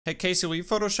Hey Casey, will you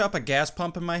Photoshop a gas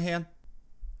pump in my hand?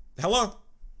 Hello?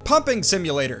 Pumping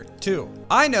Simulator 2.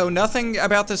 I know nothing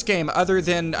about this game other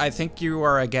than I think you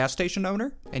are a gas station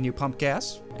owner and you pump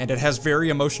gas, and it has very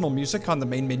emotional music on the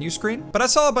main menu screen. But I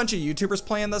saw a bunch of YouTubers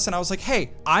playing this and I was like, hey,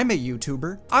 I'm a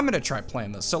YouTuber. I'm gonna try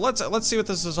playing this. So let's see what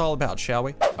this is all about, shall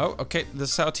we? Oh, okay,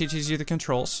 this is how it teaches you the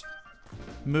controls.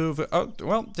 Move, oh,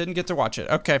 well, didn't get to watch it,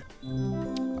 okay.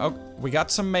 Oh, we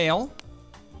got some mail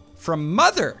from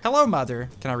Mother. Hello, Mother.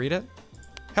 Can I read it?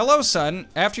 Hello, son.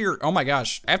 After your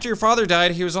father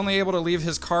died, he was only able to leave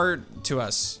his car to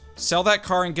us. Sell that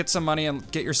car and get some money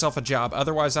and get yourself a job.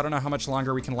 Otherwise, I don't know how much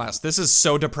longer we can last. This is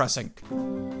so depressing.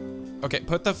 Okay,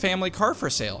 put the family car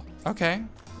for sale. Okay.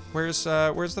 Where's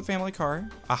the family car?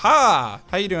 Aha!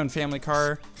 How you doing, family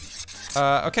car?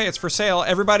 Okay, it's for sale.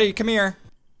 Everybody, come here.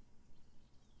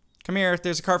 Come here,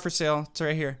 there's a car for sale. It's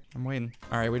right here. I'm waiting.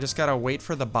 All right, we just gotta wait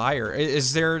for the buyer.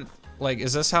 Is there, like,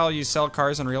 is this how you sell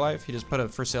cars in real life? You just put a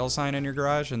for sale sign in your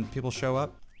garage and people show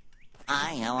up?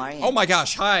 Hi, how are you? Oh my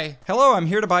gosh, hi. Hello, I'm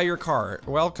here to buy your car.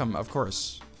 Welcome, of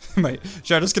course.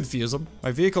 Should I just confuse them? My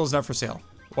vehicle is not for sale.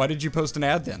 Why did you post an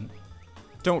ad then?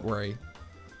 Don't worry.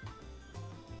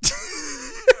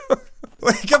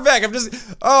 Wait, come back,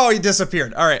 oh, he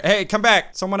disappeared. All right, hey, come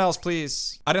back. Someone else,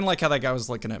 please. I didn't like how that guy was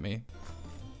looking at me.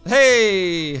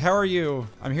 Hey, how are you?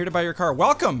 I'm here to buy your car.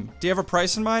 Welcome. Do you have a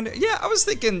price in mind? Yeah, I was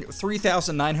thinking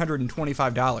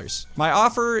 $3,925. My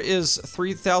offer is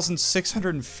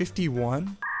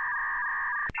 $3,651.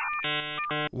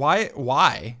 Why?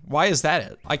 Why is that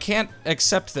it? I can't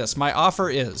accept this. My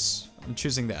offer is, I'm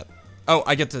choosing that. Oh,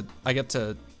 I get to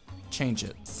change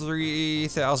it.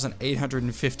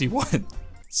 3,851.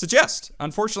 Suggest.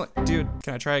 Unfortunately, dude,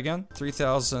 can I try again?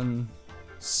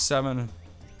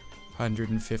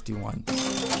 3,751.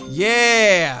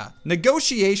 Yeah!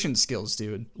 Negotiation skills,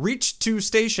 dude. Reach to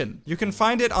station. You can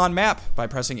find it on map by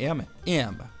pressing M.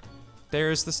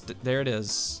 There it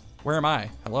is. Where am I?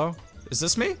 Hello? Is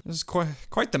this me? This is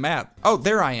quite the map. Oh,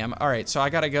 there I am. All right, so I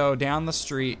gotta go down the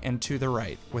street and to the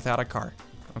right without a car.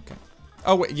 Okay.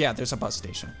 Oh, wait, yeah, there's a bus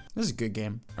station. This is a good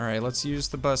game. All right, let's use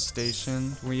the bus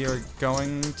station. We are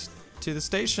going to the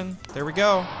station. There we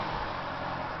go.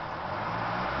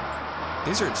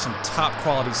 These are some top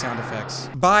quality sound effects.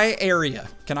 Buy area.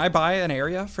 Can I buy an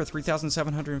area for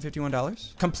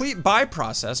 $3,751? Complete buy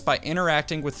process by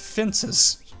interacting with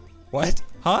fences. What?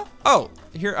 Huh? Oh,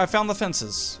 here, I found the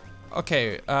fences.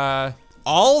 Okay,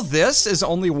 all this is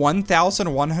only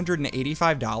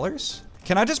 $1,185?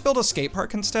 Can I just build a skate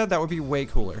park instead? That would be way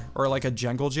cooler. Or like a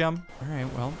jungle gym. All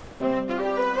right, well.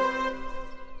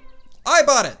 I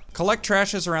bought it! Collect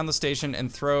trashes around the station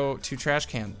and throw to trash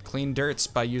can. Clean dirts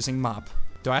by using mop.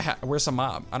 Where's a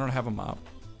mop? I don't have a mop.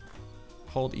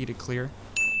 Hold E to clear.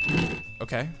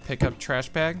 Okay, pick up trash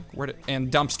bag.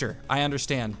 And dumpster, I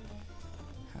understand.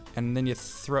 And then you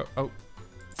throw,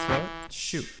 throw it?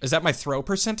 Shoot. Is that my throw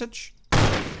percentage?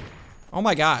 Oh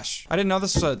my gosh. I didn't know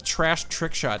this was a trash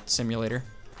trick shot simulator.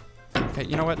 Okay,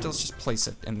 you know what? Let's just place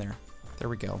it in there. There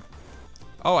we go.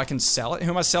 Oh, I can sell it? Who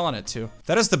am I selling it to?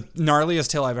 That is the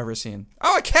gnarliest hill I've ever seen.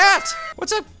 Oh, a cat!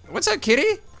 What's up? What's up,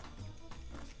 kitty?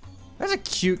 That's a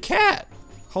cute cat.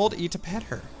 Hold E to pet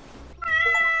her.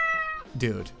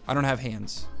 Dude, I don't have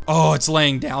hands. Oh, it's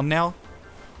laying down now?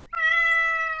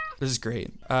 This is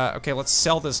great. Okay, let's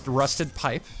sell this rusted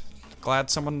pipe.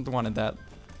 Glad someone wanted that.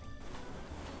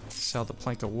 Sell the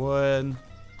plank of wood.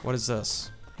 What is this?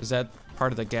 Is that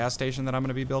part of the gas station that I'm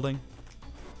gonna be building?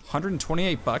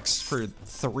 128 bucks for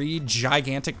 3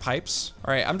 gigantic pipes.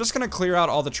 All right, I'm just gonna clear out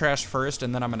all the trash first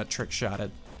and then I'm gonna trick shot it.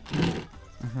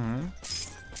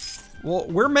 Well,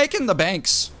 we're making the bank,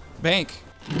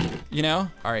 you know?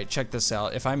 All right, check this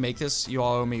out. If I make this, you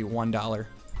all owe me $1.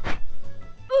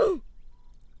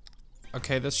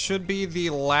 Okay, this should be the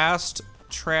last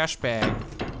trash bag.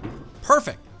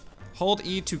 Perfect. Hold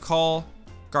E to call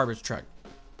garbage truck.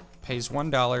 Pays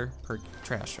 $1 per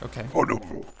trash, okay. Oh no.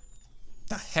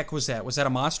 The heck was that? Was that a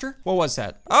monster? What was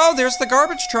that? Oh, there's the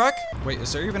garbage truck. Wait,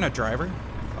 is there even a driver?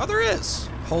 Oh, there is.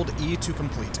 Hold E to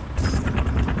complete.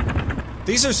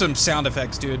 These are some sound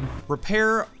effects, dude.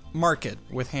 Repair market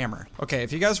with hammer. Okay,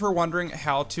 if you guys were wondering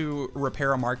how to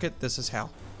repair a market, this is how.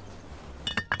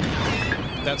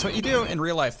 That's what you do in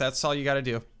real life. That's all you gotta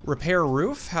do. Repair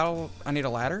roof? How? I need a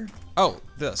ladder? Oh,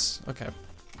 this. Okay.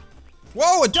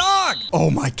 Whoa, a dog!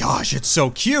 Oh my gosh, it's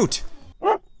so cute.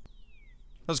 That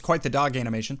was quite the dog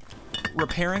animation.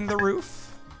 Repairing the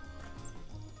roof.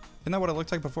 Isn't that what it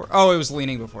looked like before? Oh, it was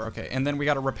leaning before, okay. And then we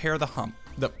gotta repair the hump.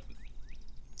 The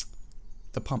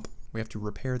pump. We have to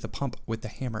repair the pump with the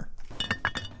hammer.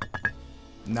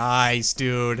 Nice,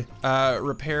 dude.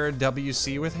 Repair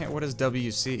WC with hand. What is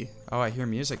WC? Oh, I hear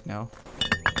music now.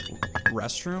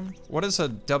 Restroom? What is a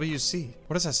WC?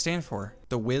 What does that stand for?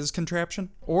 The Whiz contraption?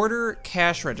 Order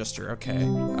cash register, okay.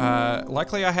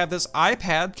 Luckily I have this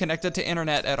iPad connected to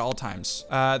internet at all times.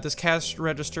 This cash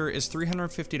register is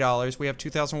 $350. We have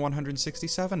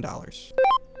 $2,167.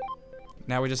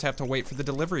 Now we just have to wait for the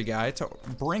delivery guy to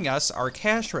bring us our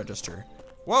cash register.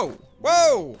 Whoa,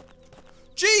 whoa!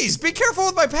 Jeez, be careful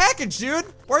with my package, dude!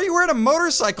 Why are you wearing a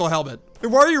motorcycle helmet?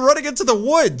 And why are you running into the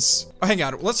woods? Oh, hang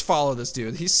on, let's follow this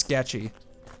dude. He's sketchy.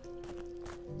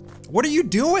 What are you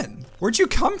doing? Where'd you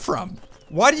come from?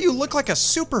 Why do you look like a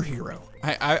superhero?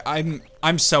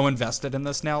 I'm so invested in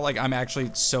this now. Like, I'm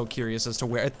actually so curious as to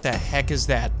where the heck is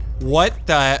that? What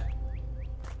the?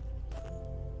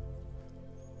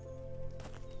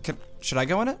 Should I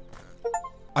go in it?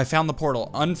 I found the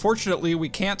portal. Unfortunately, we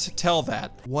can't tell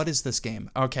that. What is this game?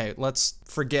 Okay, let's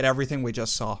forget everything we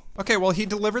just saw. Okay, well, he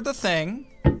delivered the thing.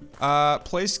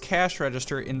 Place cash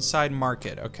register inside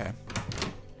market. Okay.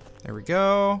 There we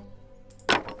go.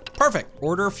 Perfect.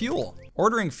 Order fuel.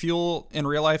 Ordering fuel in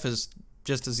real life is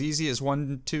just as easy as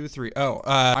 1, 2, 3. Oh,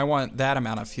 I want that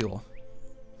amount of fuel.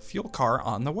 Fuel car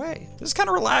on the way. This is kind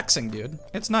of relaxing, dude.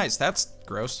 It's nice. That's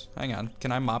gross. Hang on.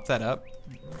 Can I mop that up?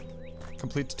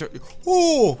 Complete tutorial.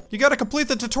 Ooh, you gotta complete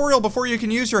the tutorial before you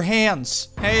can use your hands.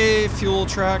 Hey, fuel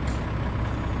truck.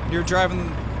 You're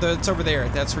driving it's over there.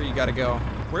 That's where you gotta go.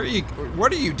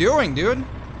 What are you doing, dude?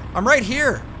 I'm right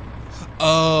here.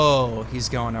 Oh, he's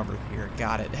going over here.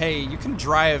 Got it. Hey, you can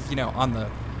drive, you know, on the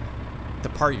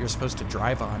part you're supposed to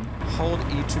drive on. Hold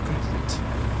E to complete.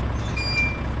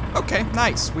 Okay,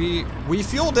 nice. We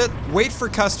fueled it. Wait for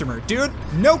customer. Dude,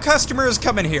 no customer is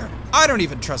coming here. I don't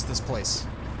even trust this place.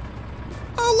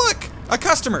 Oh, look, a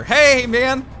customer. Hey,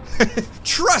 man,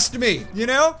 trust me, you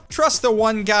know? Trust the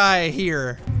one guy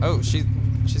here. Oh, she's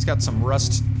got some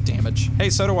rust damage. Hey,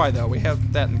 so do I, though. We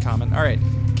have that in common. All right,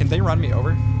 can they run me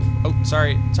over? Oh,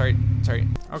 sorry.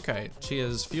 Okay, she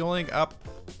is fueling up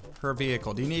her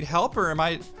vehicle. Do you need help, or am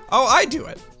I? Oh, I do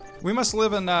it. We must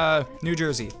live in New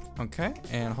Jersey. Okay,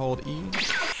 and hold E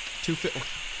to fill.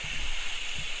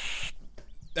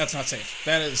 That's not safe.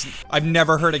 That is, I've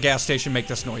never heard a gas station make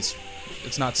this noise.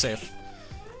 It's not safe.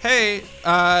 Hey,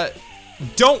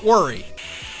 don't worry.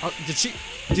 Oh,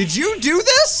 did you do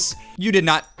this? You did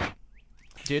not.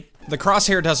 Dude, the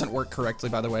crosshair doesn't work correctly,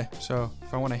 by the way. So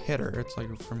if I want to hit her, it's like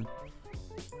from.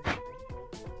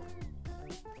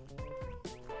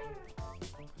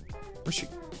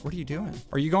 What are you doing?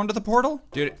 Are you going to the portal?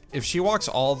 Dude, if she walks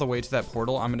all the way to that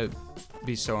portal, I'm gonna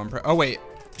be so impressed. Oh wait.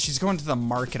 She's going to the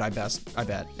market, I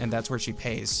bet, and that's where she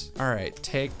pays. All right,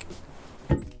 take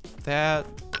that,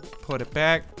 put it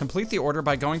back. Complete the order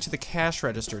by going to the cash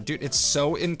register. Dude, it's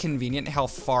so inconvenient how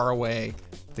far away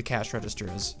the cash register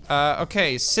is.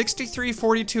 Okay,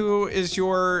 63.42 is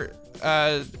your,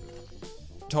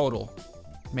 total,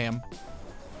 ma'am.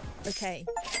 Okay.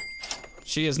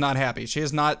 She is not happy. She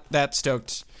is not that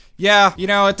stoked. Yeah, you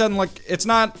know, it doesn't look, it's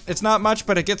not much,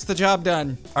 but it gets the job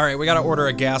done. All right, we gotta order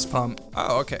a gas pump.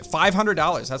 Oh, okay,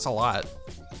 $500, that's a lot.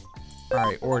 All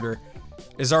right, order.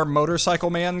 Is our motorcycle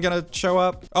man gonna show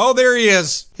up? Oh, there he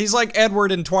is. He's like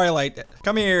Edward in Twilight.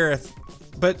 Come here.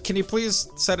 But can you please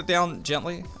set it down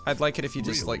gently? I'd like it if you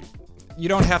just like, you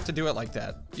don't have to do it like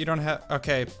that. You don't have,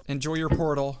 okay, enjoy your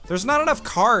portal. There's not enough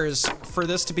cars for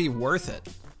this to be worth it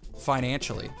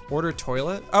financially. Order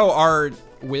toilet. Oh, our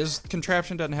Whiz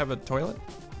contraption doesn't have a toilet?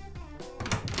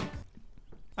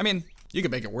 I mean, you can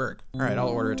make it work. All right, I'll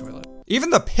order a toilet. Even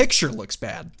the picture looks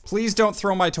bad. Please don't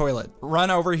throw my toilet.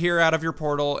 Run over here out of your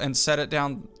portal and set it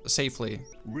down safely.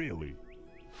 Really?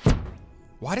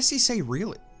 Why does he say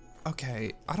really?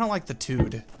 Okay, I don't like the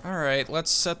tood. All right, let's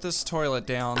set this toilet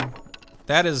down.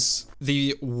 That is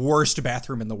the worst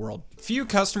bathroom in the world. Few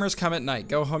customers come at night.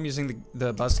 Go home using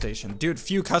the bus station. Dude,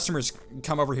 few customers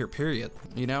come over here, period,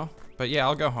 you know? But yeah,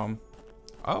 I'll go home.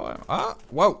 Oh,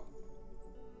 whoa.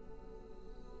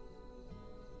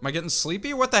 Am I getting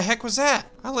sleepy? What the heck was that?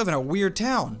 I live in a weird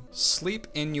town. Sleep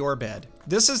in your bed.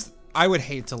 This is, I would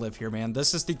hate to live here, man.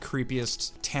 This is the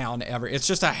creepiest town ever. It's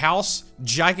just a house,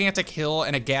 gigantic hill,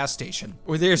 and a gas station.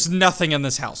 There's nothing in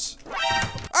this house.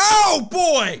 Oh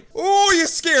boy! Oh, you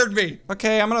scared me.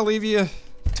 Okay, I'm gonna leave you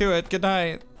to it. Good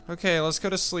night. Okay, let's go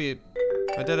to sleep.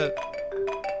 I did it.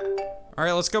 All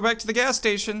right, let's go back to the gas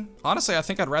station. Honestly, I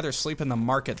think I'd rather sleep in the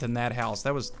market than that house.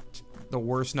 That was the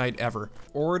worst night ever.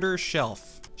 Order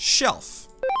shelf. Shelf.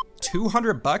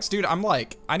 200 bucks? Dude, I'm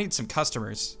like, I need some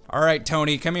customers. All right,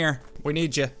 Tony, come here. We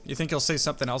need you. You think he'll say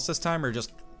something else this time or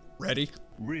just ready?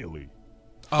 Really?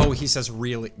 Oh, he says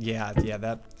really. Yeah,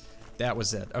 That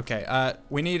was it. Okay,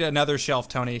 we need another shelf,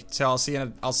 Tony. So I'll see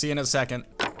you in a second.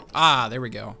 Ah, there we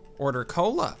go. Order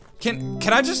cola. Can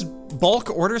I just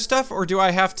bulk order stuff, or do I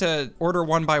have to order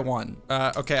one by one?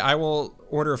 Okay, I will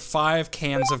order 5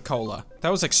 cans of cola. That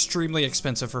was extremely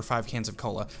expensive for 5 cans of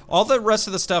cola. All the rest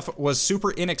of the stuff was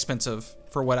super inexpensive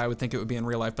for what I would think it would be in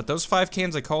real life, but those 5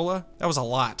 cans of cola, that was a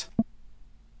lot.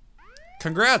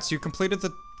 Congrats, you completed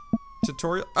the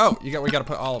tutorial. Oh, we gotta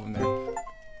put all of them there.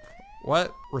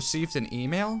 What? Received an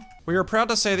email? We are proud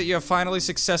to say that you have finally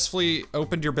successfully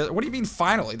opened your business. What do you mean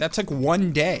finally? That took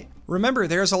 1 day. Remember,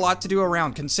 there's a lot to do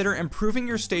around. Consider improving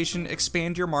your station,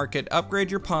 expand your market,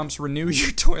 upgrade your pumps, renew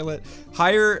your toilet,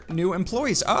 hire new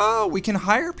employees. Oh, we can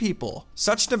hire people.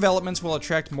 Such developments will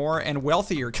attract more and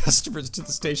wealthier customers to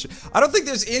the station. I don't think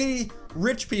there's any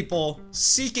rich people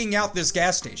seeking out this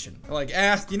gas station. Like,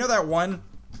 you know that one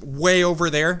way over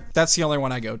there? That's the only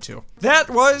one I go to. That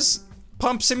was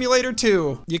Pump Simulator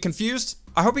 2. You confused?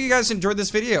 I hope you guys enjoyed this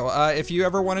video. If you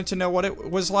ever wanted to know what it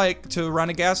was like to run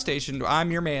a gas station, I'm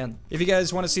your man. If you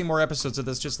guys want to see more episodes of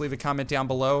this, just leave a comment down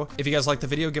below. If you guys like the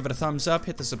video, give it a thumbs up,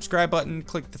 hit the subscribe button,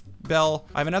 click the bell.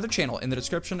 I have another channel in the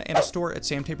description and a store at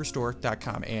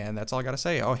samtaborstore.com. And that's all I gotta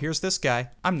say. Oh, here's this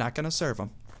guy. I'm not gonna serve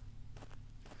him.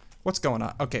 What's going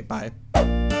on? Okay, bye.